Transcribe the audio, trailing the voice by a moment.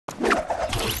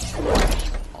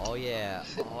Oh yeah.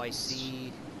 Oh, I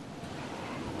see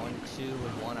one, two,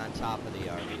 and one on top of the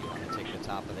RV. You want to take the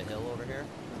top of the hill over here?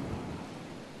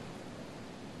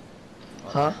 Oh,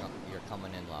 Huh? you're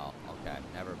coming in low. Okay,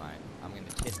 never mind. I'm gonna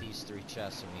hit these 3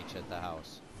 chests and meet you at the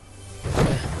house.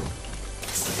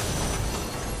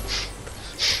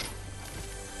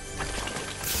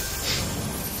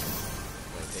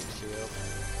 Wait, big shield.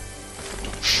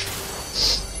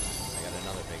 I got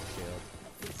another big shield.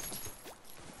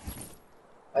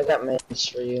 I got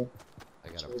minis for you. I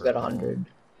got So a we purple. got 100.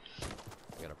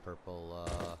 I got a purple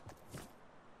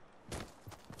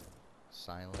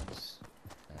silence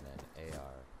and an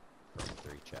AR from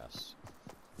 3 chests.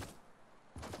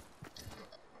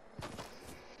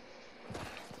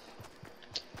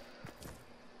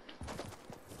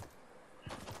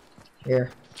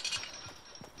 Here.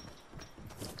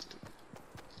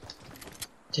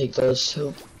 Take those two.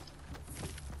 Here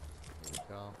we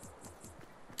go.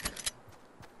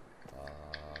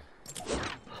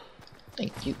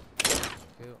 Thank you. Thank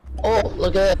you. Oh,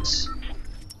 look at this.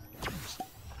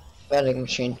 Vending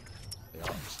machine.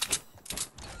 Yep.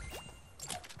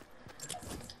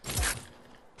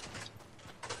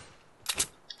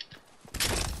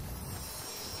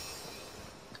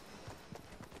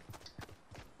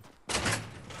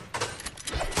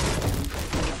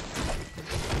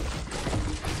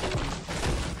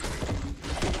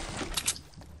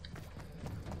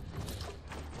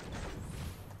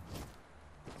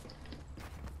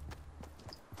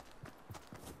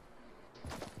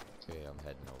 Okay, I'm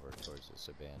heading over towards this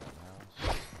abandoned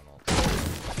house.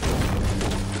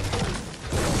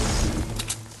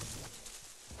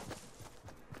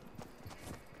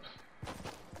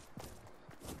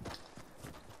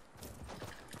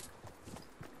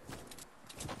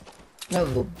 No,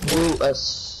 the blue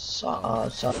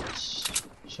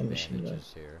submachine gun.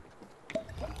 Bandages here.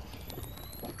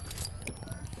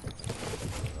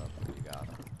 You got 'em.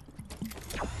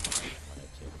 I'm gonna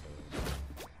take those.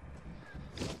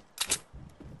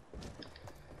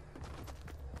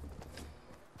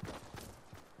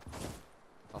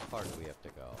 How far do we have to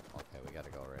go? Okay, we gotta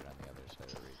go right on the other side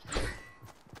of the region.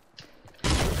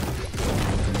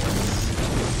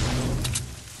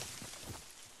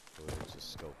 Ooh, it's a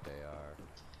scoped AR.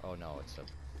 Oh no, it's a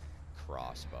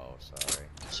crossbow, sorry.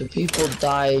 So people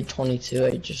died 22,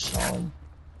 I just saw him.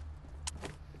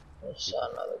 I saw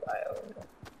another guy over there.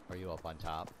 Are you up on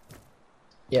top?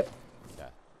 Yep.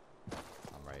 Okay.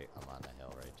 I'm on the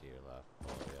hill right to your left.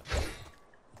 Below you.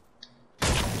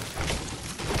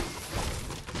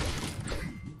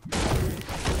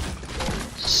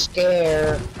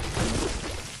 Scare.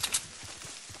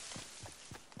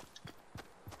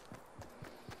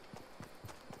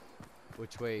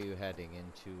 Which way are you heading?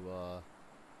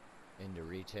 Into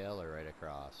retail or right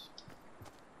across?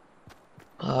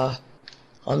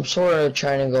 I'm sort of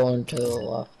trying to go into the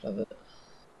left of it.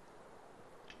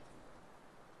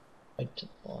 Right to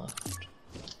the left.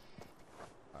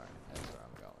 Alright, that's where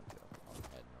I'm going to. I'm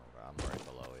heading over. I'm right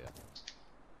below you.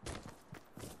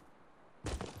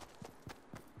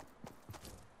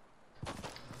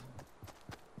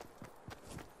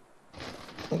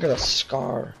 Look at a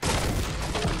scar.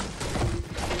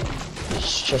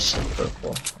 It's just a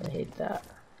purple. I hate that.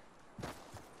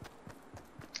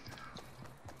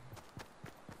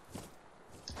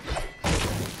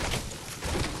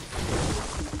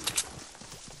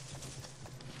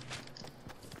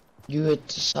 You hit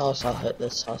this house, I'll hit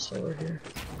this house over here.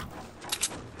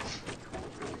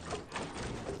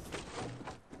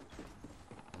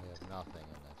 We have nothing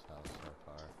in this house so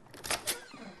far.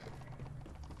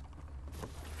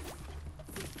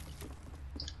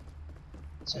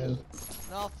 Dude,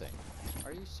 nothing.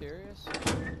 Are you serious?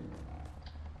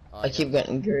 Oh, I keep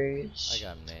getting grades. I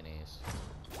got minis.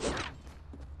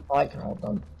 Oh, I can hold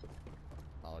them.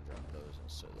 I'll drop those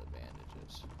instead of the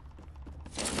bandages.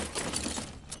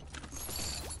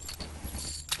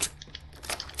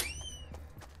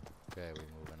 Okay, we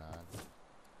moving on.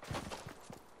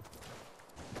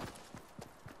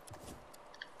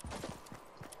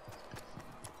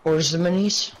 Where's the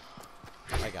minis?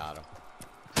 I got them.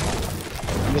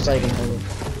 Because I can hold them.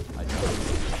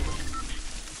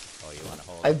 Oh, you wanna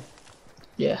hold them?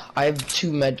 Yeah, I have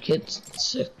 2 med kits,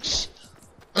 6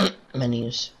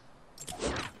 minis. I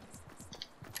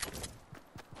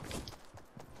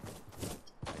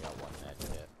got 1 med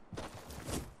kit.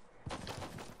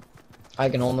 I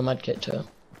can hold the med kit too.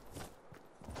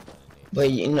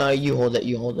 But you know, you hold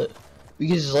it,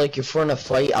 Because like if we're in a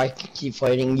fight, I can keep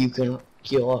fighting, you can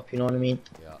heal up, you know what I mean?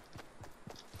 Yeah.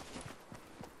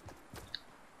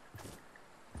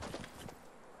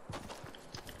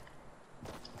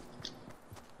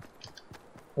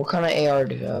 What kind of AR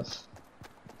do you have?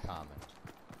 Common.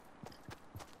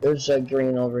 There's a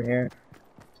green over here.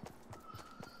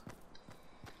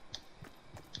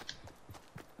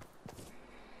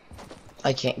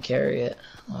 I can't carry it.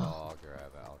 Oh, I'll grab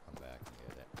it. I'll come back and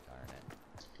get it. Darn it.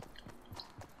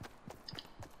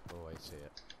 Oh, I see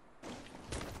it.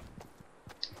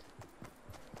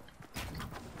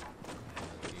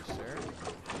 Thank you, sir.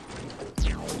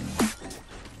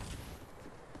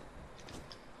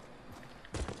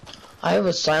 I have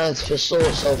a silenced pistol,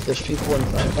 so if there's people in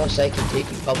front of us, I can take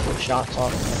a couple of shots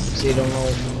off them, so you don't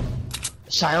know.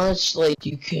 Silence, like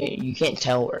you can't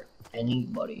tell where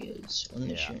anybody is when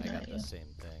they're Yeah, shooting I got at the you. same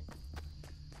thing.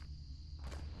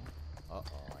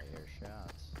 Uh-oh, I hear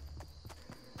shots.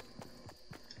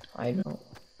 I don't.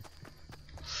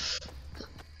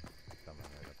 Coming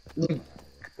right up the hill.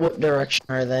 What direction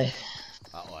are they?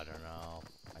 Oh, I don't know.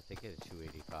 I think it's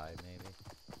 285 maybe.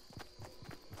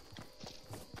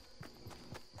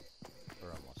 We're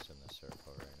almost in the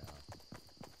circle right now.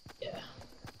 Yeah.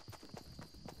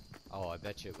 Oh, I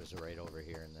bet you it was right over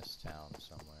here in this town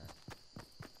somewhere.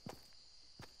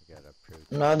 You gotta approach.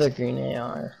 Another green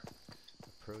AR.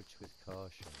 Approach with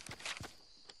caution.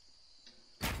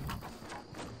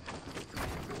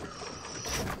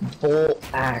 Bolt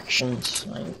action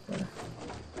sniper.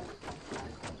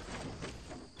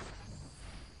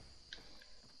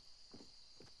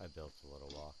 I built a little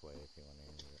walkway if you want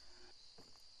to use it.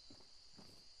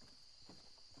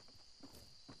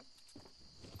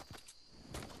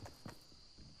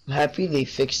 I'm happy they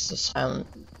fixed the silent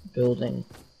building.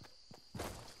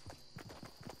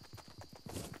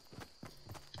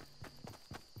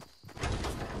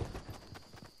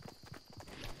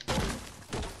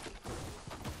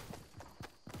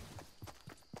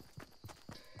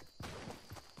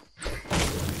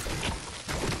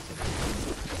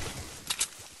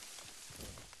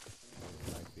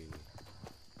 Might be.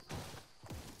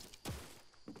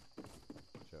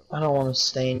 Joke. I don't want to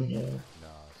stay in here. No,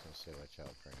 I was gonna say watch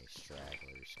out for any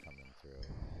stragglers coming through.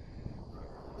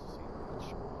 Can't really see much.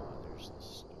 Oh, there's the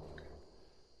storm.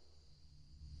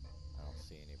 I don't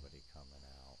see anybody coming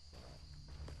out.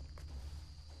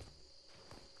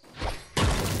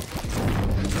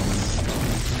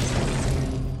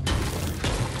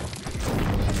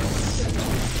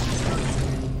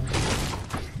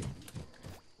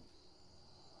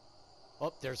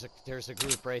 Oh, there's a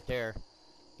group right there.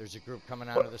 There's a group coming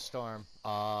out of the storm.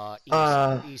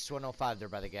 East 105. They're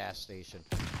by the gas station.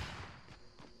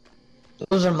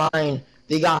 Those are mine.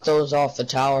 They got those off the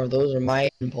tower. Those are my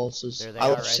impulses. There they I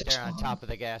are, was right there on 6'1". top of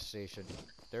the gas station.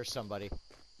 There's somebody.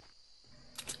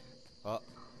 Oh,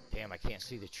 damn! I can't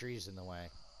see the trees in the way.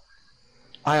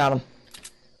 I got him.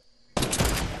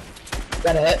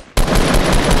 Got a hit.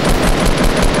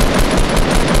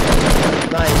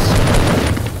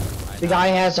 Nice. The guy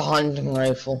has a hunting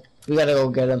rifle. We gotta go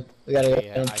get him. We gotta go get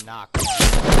Yeah, him. I knocked him.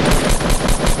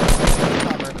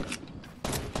 Cover.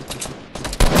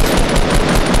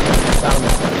 Got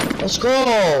him. Let's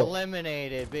go!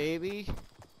 Eliminated, baby.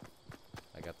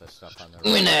 I got this stuff on the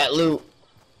Win that loot.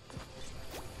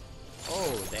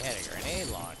 Oh, they had a grenade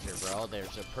launcher, bro.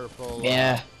 There's a purple.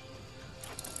 Yeah.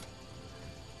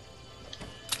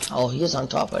 Oh, he is on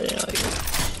top. I didn't know you.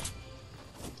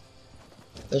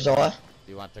 There's a what?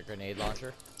 Do you want the grenade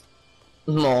launcher?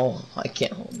 No, I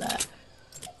can't hold that.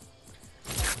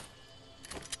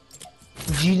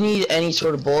 Do you need any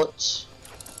sort of bullets?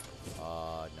 No,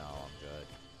 I'm good.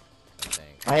 I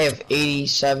think. I have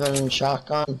 87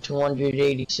 shotgun,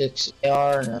 286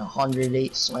 AR, and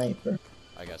 108 sniper.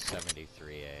 I got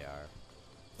 73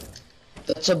 AR.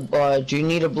 That's a, do you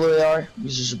need a blue AR?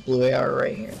 Because there's a blue AR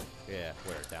right here. Yeah,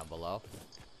 where? Down below?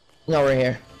 No, right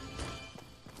here.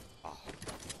 Oh.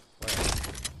 Where?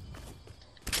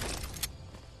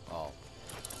 Oh.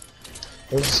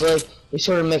 It's like, we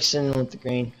sort of mix in with the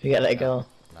green. We gotta go.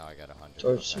 Now I got 100.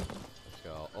 Towards- Okay. Let's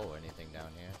go. Oh, anything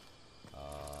down here?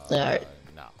 Alright.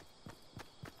 No.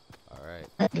 Alright.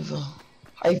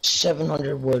 I have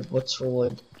 700 wood. What's for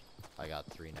wood? I got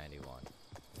 391.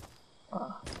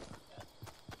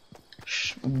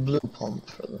 Blue pump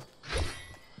for the.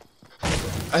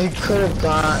 I could have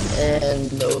gotten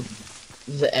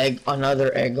the egg,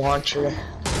 another egg launcher. Launcher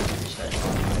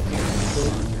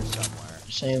somewhere.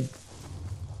 Same.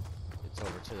 It's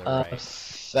over to the right.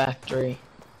 Factory.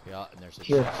 Yeah, and there's a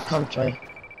Here, chest. come to me.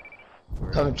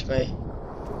 Where? Come to me.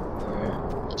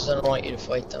 Because I don't want you to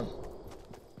fight them.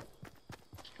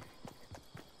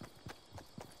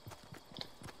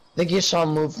 I think you saw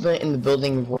movement in the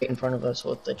building right in front of us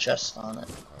with the chest on it.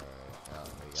 Alright,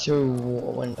 we got Through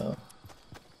a window.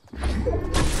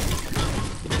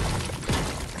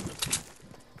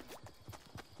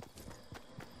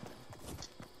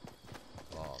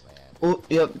 Oh,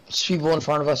 yep, there's people in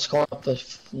front of us going up the.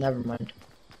 Never mind.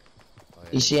 Oh, yeah.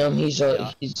 You see him? He's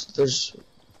Yeah. there's.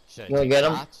 Should I You wanna take get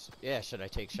him? shots? Yeah, should I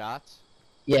take shots?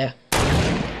 Yeah.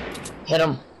 Hit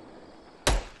him.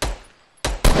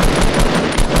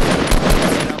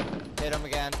 Hit him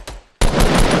again.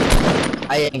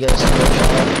 I didn't get a single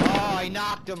shot. Oh, I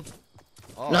knocked him.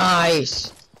 Oh,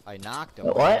 Nice. I knocked him.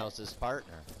 What? What else his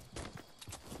partner?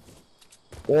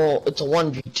 Well, it's a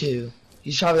 1v2.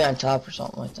 He's probably on top or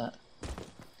something like that.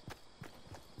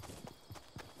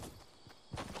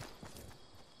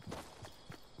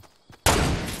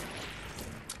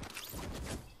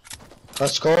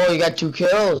 Let's go, you got 2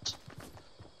 kills.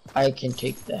 I can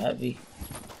take the heavy.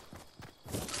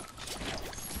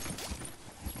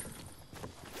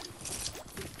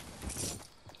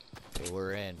 Okay,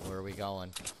 we're in. Where are we going?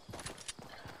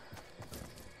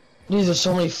 These are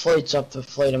so many flights up the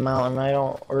flight of mountain.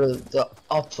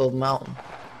 Up the mountain.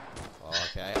 Oh,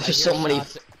 okay. There's so many.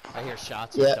 I hear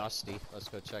shots Yeah. of Dusty. Let's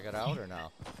go check it out or no?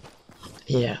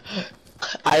 Yeah.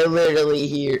 I literally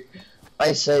hear.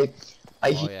 I say. I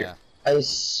Oh, hear. yeah. I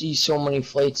see so many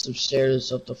flights of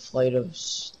stairs up the flight of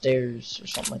stairs or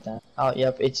something like that. Oh,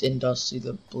 yep, it's in Dusty,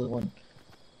 the blue one.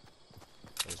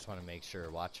 I just want to make sure.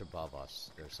 Watch above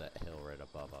us. There's that hill right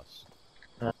above us.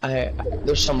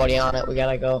 There's somebody on it. We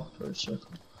gotta go for a circle.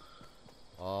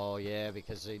 Oh, yeah,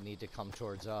 because they need to come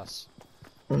towards us.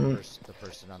 Mhm. The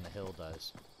person on the hill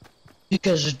does.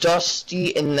 Because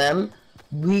Dusty and them,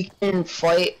 we can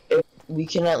fight. We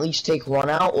can at least take one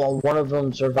out while one of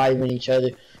them surviving each other.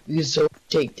 Because they'll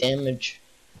take damage.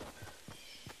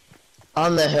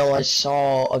 On the hill, I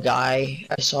saw a guy.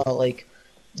 I saw like,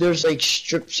 there's like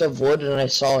strips of wood, and I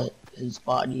saw his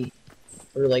body,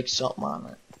 or like something on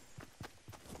it.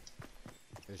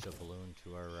 There's a balloon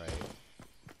to our right.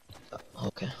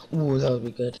 Okay. Ooh, that would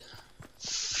be good.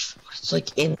 It's like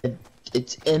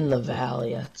it's in the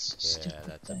valley. That's Yeah, stupid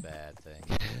that's a thing. bad thing.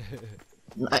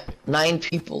 9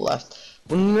 people left.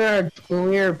 When we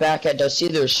were back at Dusty,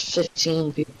 there's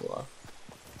 15 people left.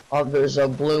 Oh, there's a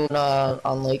balloon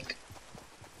on Lake.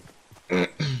 Might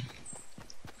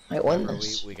win Remember,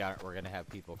 this. we're gonna have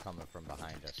people coming from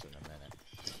behind us in a minute.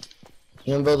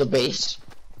 You wanna build a base?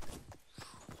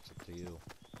 It's up to you.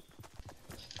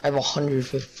 I have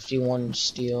 151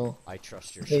 steel. I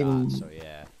trust your Hey, shot, so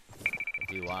yeah.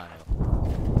 If you want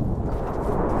to.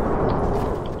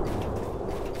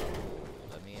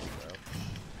 Let me in, bro.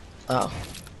 Oh,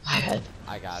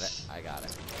 I got it. I got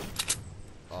it.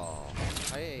 Oh,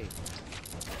 hey.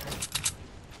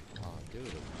 Oh,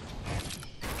 dude.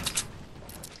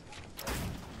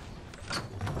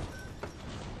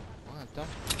 What the?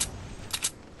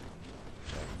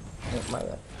 Oh, my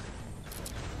bad.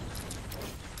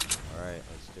 Alright,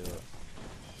 let's do it.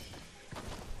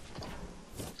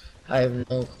 I have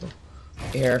no clue.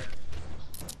 Here.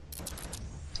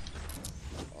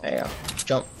 There you go.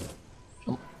 Jump.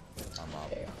 I'm up.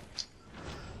 There you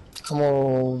go. Come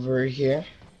over here.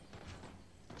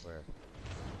 Where?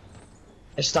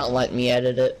 It's not letting me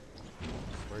edit it.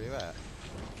 Where are you at?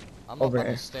 I'm Over up on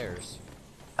here. the stairs.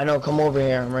 I know, come over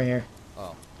here. I'm right here.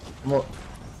 Oh.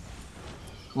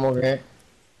 Come over here.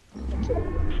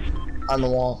 On the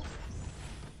wall.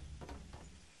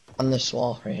 On this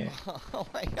wall right here. Oh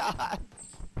my god.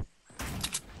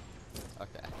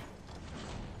 Okay.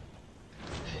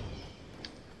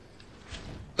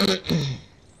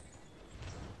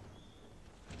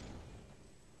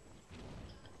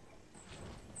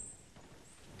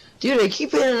 Dude, I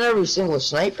keep hitting every single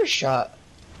sniper shot.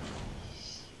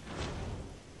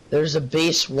 There's a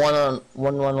base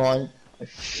 1-on-111. I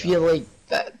feel like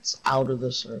that's out of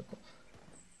the circle.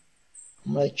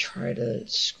 I'm gonna try to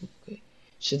scoop it.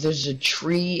 So there's a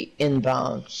tree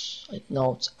inbounds. Like,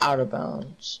 no, it's out of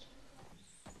bounds.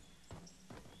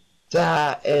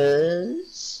 That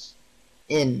is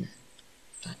in.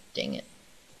 God dang it.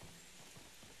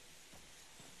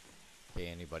 Okay,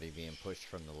 anybody being pushed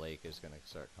from the lake is gonna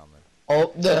start coming.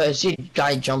 Oh, I see a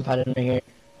guy jump out of here.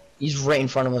 He's right in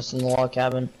front of us in the log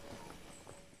cabin.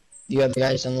 The other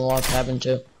guy's in the log cabin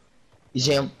too. You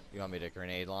see him? You want me to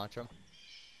grenade launch him?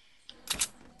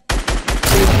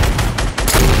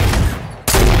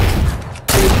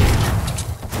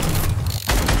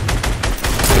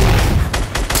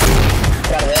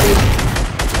 Got it.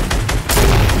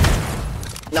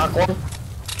 Knock one.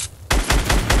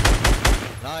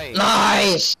 Nice.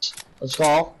 Nice! Let's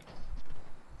go.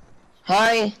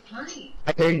 Hi. Hi.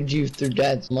 I heard you through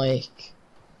Dad's mic.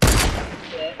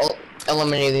 Oh,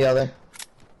 eliminate the other.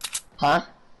 Huh?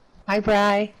 Hi,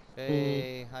 Bri.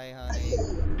 Hey, hi, honey.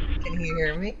 Can you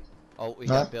hear me? Oh, we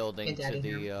Huh? got building Hey, to Daddy,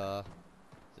 the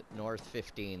north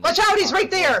 15. Watch out, he's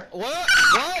right there! What?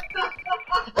 What?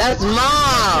 That's An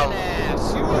mom!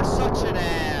 ass. You are such an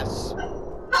ass.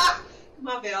 Come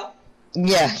on, Bill.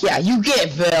 Yeah, you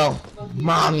get Bill.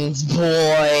 Mommy's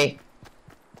boy.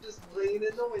 Just lean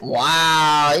in the window.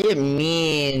 Wow, you're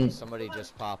mean. Somebody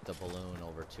just popped a balloon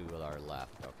over to our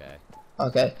left, okay?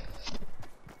 Okay.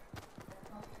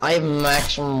 I have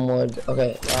maximum wood.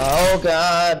 Okay. Oh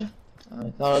god. I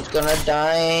thought I was gonna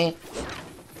die.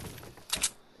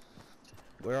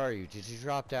 Where are you? Did you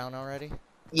drop down already?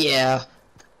 Yeah.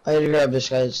 I had to grab this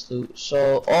guy's loot.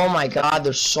 So, oh my god,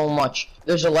 there's so much.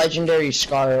 There's a legendary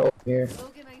scar over here.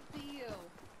 Logan, I see you.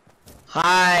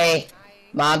 Hi.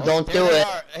 Mom, don't there do they it.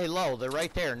 are. Hey, low, they're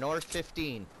right there, north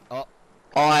 15. Oh,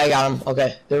 Oh, I got him.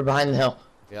 Okay, they're behind the hill.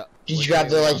 yeah. Did Which you grab way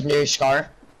the we going? legendary scar?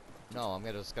 No, I'm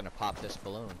just gonna pop this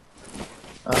balloon.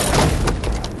 Uh,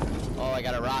 Oh, I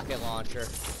got a rocket launcher.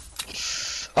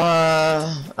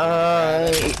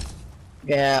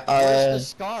 Yeah, Where's the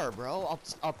scar, bro?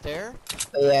 Up there?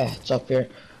 yeah, it's up here.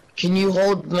 Can you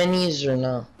hold minis or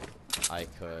no? I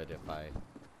could if I...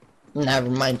 Never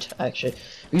mind, actually.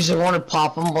 Because I want to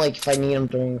pop them, like, if I need them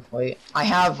during the fight. I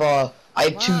have two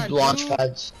Come on, launch dude.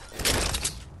 pads.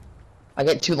 I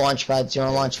get 2 launch pads. You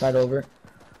want to launch pad over?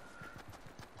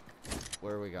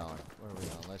 Where are we going? Where are we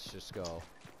going? Let's just go.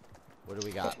 What do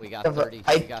we got? We got Yeah, but 30.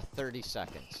 I- We got 30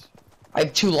 seconds. I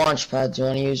have 2 launch pads. You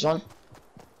want to use one?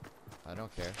 I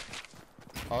don't care.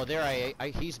 Oh, there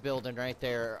he's building right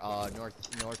there,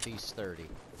 northeast 30.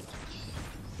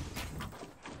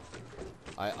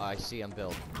 I see him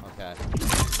build. Okay.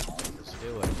 Let's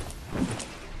do it.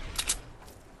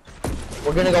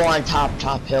 We're gonna go on top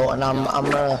hill, and I'm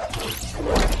gonna.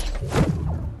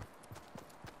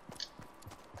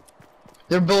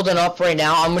 They're building up right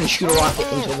now. I'm gonna shoot a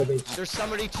rocket into the base. There's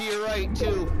somebody to your right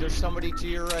too. There's somebody to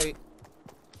your right.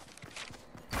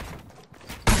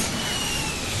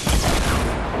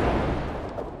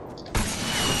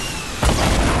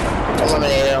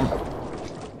 Eliminate him.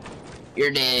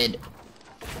 You're dead.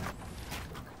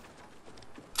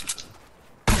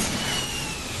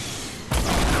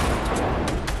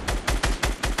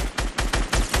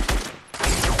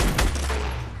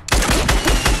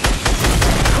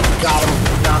 Got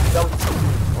him. Knocked him.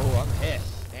 Oh, I'm hit.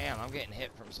 Damn, I'm getting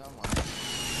hit from somewhere.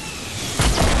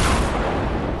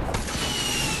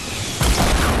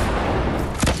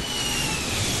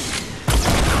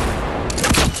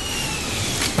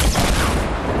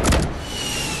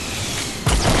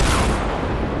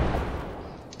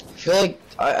 I feel like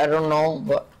I don't know,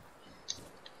 but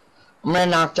I'm gonna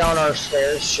knock down our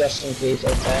stairs just in case,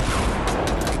 okay?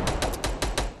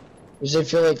 Because I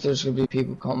feel like there's gonna be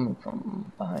people coming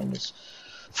from behind us.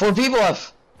 4 people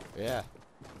left. Yeah.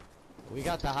 We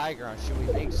got the high ground. Should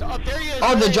we make so? Oh, there he is.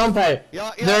 Oh, the right. jump pad.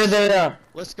 Yeah, yeah. There.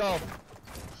 Let's go.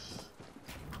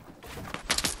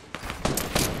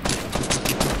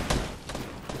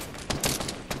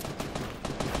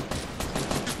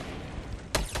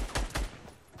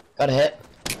 Got a hit.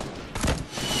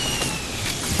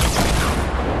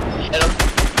 Hit him.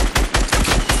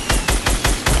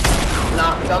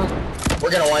 Knocked him. We're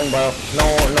gonna win, bro. No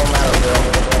matter, bro.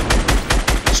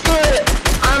 Screw it.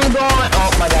 I'm going.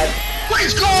 Oh my god.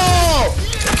 Let's go!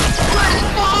 Let's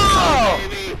go!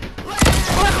 Baby.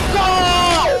 Let's go!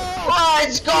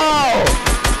 Let's go!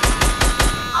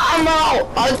 I'm out.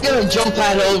 I was gonna jump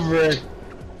pad over it.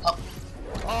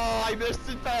 Oh, I missed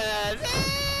it bad.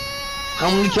 How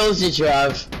many kills did you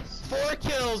have? 4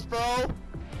 kills, bro.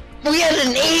 We had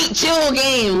an 8-kill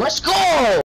game. Let's go!